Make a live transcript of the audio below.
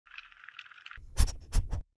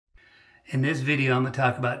In this video, I'm going to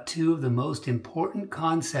talk about two of the most important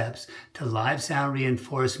concepts to live sound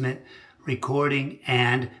reinforcement, recording,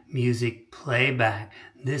 and music playback.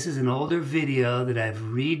 This is an older video that I've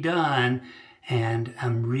redone and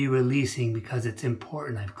I'm re-releasing because it's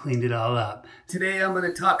important. I've cleaned it all up. Today I'm going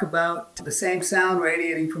to talk about the same sound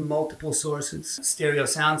radiating from multiple sources. Stereo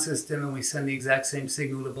sound system, and we send the exact same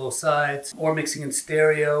signal to both sides, or mixing in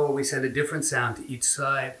stereo, where we send a different sound to each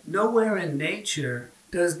side. Nowhere in nature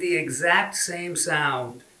does the exact same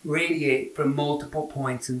sound radiate from multiple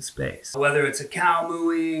points in space. Whether it's a cow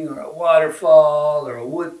mooing, or a waterfall, or a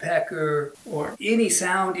woodpecker, or any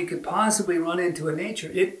sound you could possibly run into in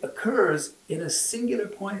nature, it occurs in a singular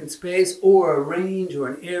point in space, or a range, or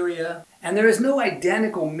an area. And there is no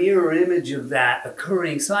identical mirror image of that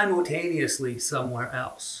occurring simultaneously somewhere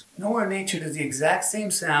else. Nowhere in nature does the exact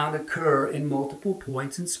same sound occur in multiple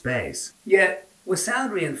points in space. Yet, with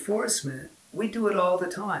sound reinforcement, we do it all the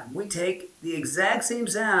time. We take the exact same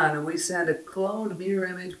sound and we send a cloned mirror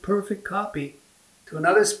image, perfect copy, to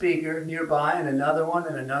another speaker nearby, and another one,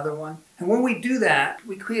 and another one. And when we do that,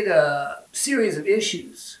 we create a series of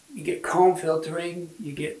issues. You get comb filtering,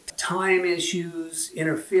 you get time issues,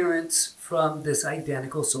 interference from this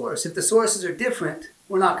identical source. If the sources are different,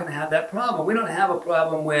 we're not going to have that problem. We don't have a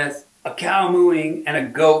problem with a cow mooing and a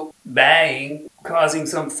goat baying, causing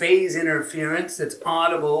some phase interference that's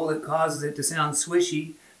audible, that causes it to sound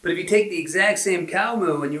swishy. But if you take the exact same cow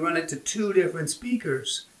moo and you run it to two different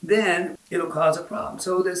speakers, then it'll cause a problem.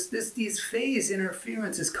 So these phase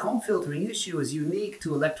interference, this comb filtering issue, is unique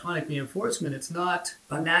to electronic reinforcement. It's not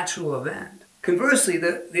a natural event. Conversely,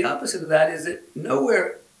 the opposite of that is that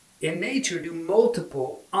nowhere in nature do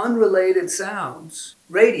multiple unrelated sounds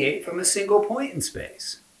radiate from a single point in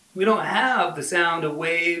space. We don't have the sound of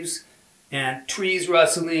waves and trees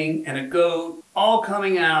rustling and a goat all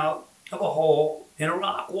coming out of a hole in a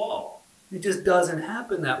rock wall. It just doesn't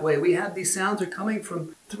happen that way. We have these sounds are coming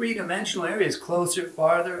from three-dimensional areas, closer,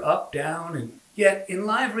 farther, up, down. And yet in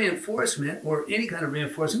live reinforcement, or any kind of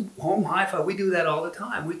reinforcement, home hi-fi, we do that all the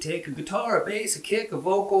time. We take a guitar, a bass, a kick, a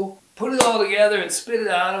vocal, put it all together and spit it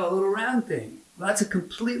out of a little round thing. Well, that's a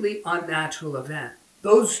completely unnatural event.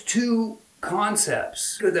 Those two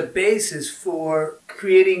concepts are the basis for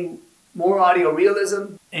creating more audio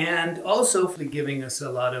realism, and also for giving us a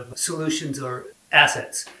lot of solutions or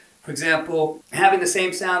assets. For example, having the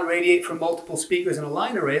same sound radiate from multiple speakers in a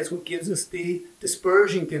line array is what gives us the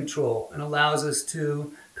dispersion control and allows us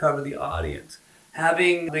to cover the audience.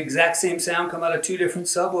 Having the exact same sound come out of two different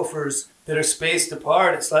subwoofers that are spaced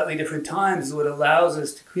apart at slightly different times is what allows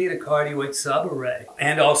us to create a cardioid subarray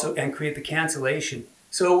and create the cancellation.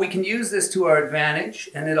 So we can use this to our advantage,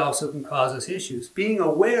 and it also can cause us issues. Being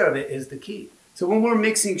aware of it is the key. So when we're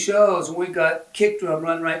mixing shows, when we've got kick drum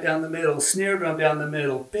run right down the middle, snare drum down the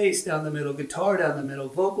middle, bass down the middle, guitar down the middle,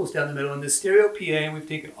 vocals down the middle, and the stereo PA, and we've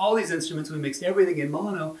taken all these instruments, we mixed everything in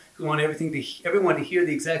mono, we want everyone to hear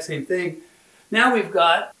the exact same thing. Now we've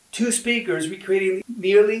got two speakers recreating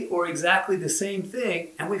nearly or exactly the same thing,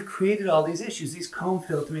 and we've created all these issues, these comb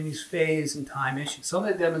filtering, these phase and time issues. So I'm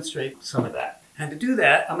going to demonstrate some of that. And to do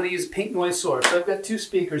that, I'm going to use pink noise source. So I've got two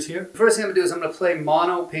speakers here. The first thing I'm going to do is I'm going to play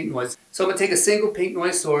mono pink noise. So I'm going to take a single pink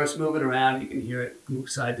noise source, move it around, and you can hear it move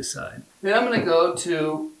side to side. Then I'm going to go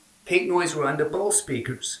to pink noise run to both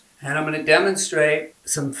speakers. And I'm going to demonstrate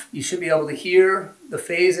you should be able to hear the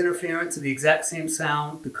phase interference of the exact same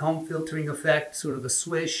sound, the comb filtering effect, sort of the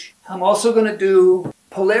swish. I'm also going to do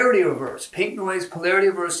polarity reverse. Pink noise polarity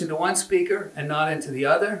reversed into one speaker and not into the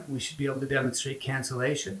other. We should be able to demonstrate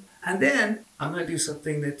cancellation. And then I'm going to do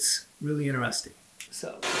something that's really interesting.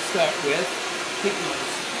 So let's start with pink noise.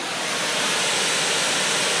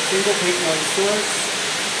 Single pink noise source.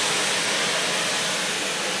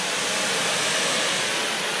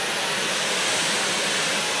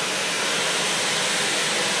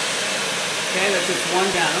 Okay, that's just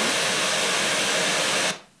one down.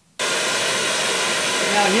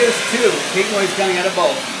 Now here's two. Pink noise coming out of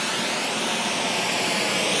both.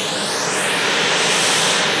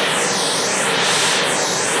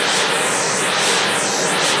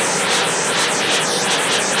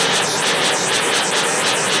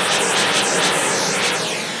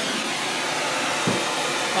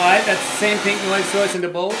 Alright, that's the same pink noise source into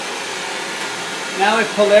both. Now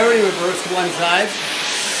if polarity reversed to one side.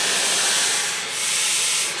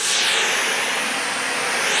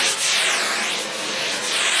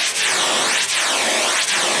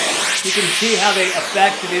 You can see how they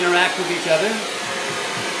affect and interact with each other.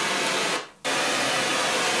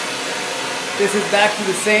 This is back to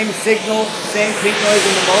the same signal, same pink noise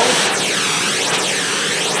in the bowl.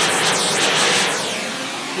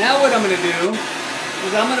 Now what I'm going to do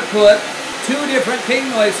is I'm going to put two different pink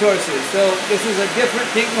noise sources. So this is a different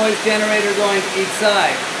pink noise generator going to each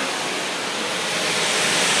side.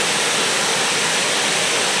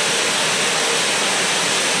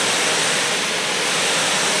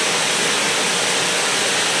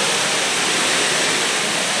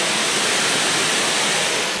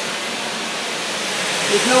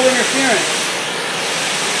 There's no interference.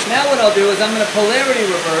 Now what I'll do is I'm going to polarity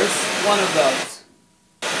reverse one of those.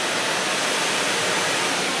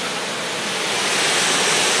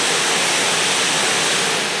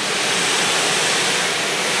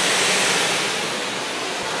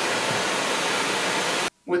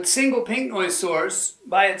 With single pink noise source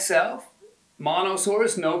by itself, mono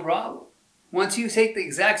source, no problem. Once you take the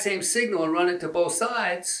exact same signal and run it to both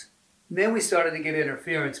sides, then we started to get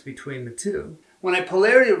interference between the two. When I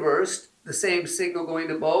polarity reversed the same signal going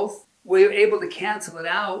to both, we were able to cancel it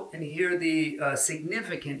out and hear the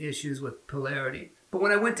significant issues with polarity. But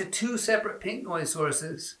when I went to two separate pink noise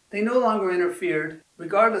sources, they no longer interfered,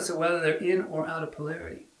 regardless of whether they're in or out of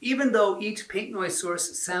polarity, even though each pink noise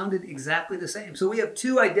source sounded exactly the same. So we have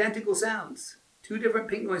two identical sounds, two different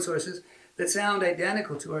pink noise sources that sound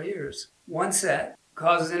identical to our ears. One set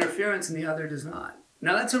causes interference and the other does not.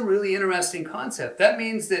 Now that's a really interesting concept. That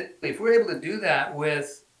means that if we're able to do that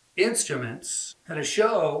with instruments at a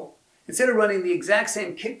show, instead of running the exact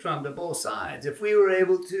same kick drum to both sides, if we were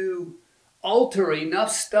able to alter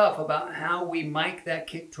enough stuff about how we mic that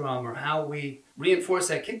kick drum or how we reinforce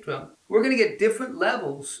that kick drum, we're going to get different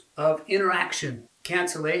levels of interaction,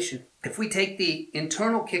 cancellation. If we take the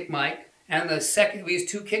internal kick mic and the second, we use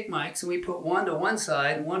two kick mics and we put one to one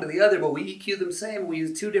side and one to the other, but we EQ them same, we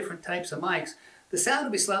use two different types of mics, the sound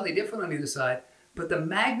will be slightly different on either side, but the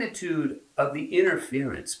magnitude of the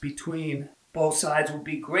interference between both sides will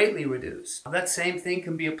be greatly reduced. That same thing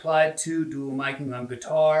can be applied to dual miking on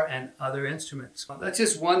guitar and other instruments. That's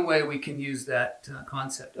just one way we can use that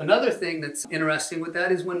concept. Another thing that's interesting with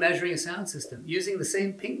that is when measuring a sound system, using the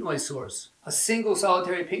same pink noise source. A single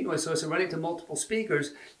solitary pink noise source and running to multiple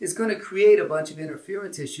speakers is going to create a bunch of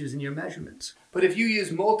interference issues in your measurements. But if you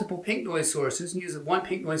use multiple pink noise sources and use one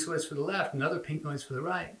pink noise source for the left, another pink noise for the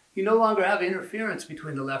right, you no longer have interference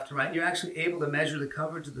between the left and right. You're actually able to measure the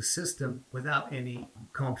coverage of the system without any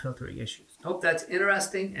comb filtering issues. Hope that's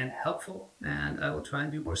interesting and helpful, and I will try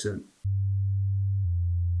and do more soon.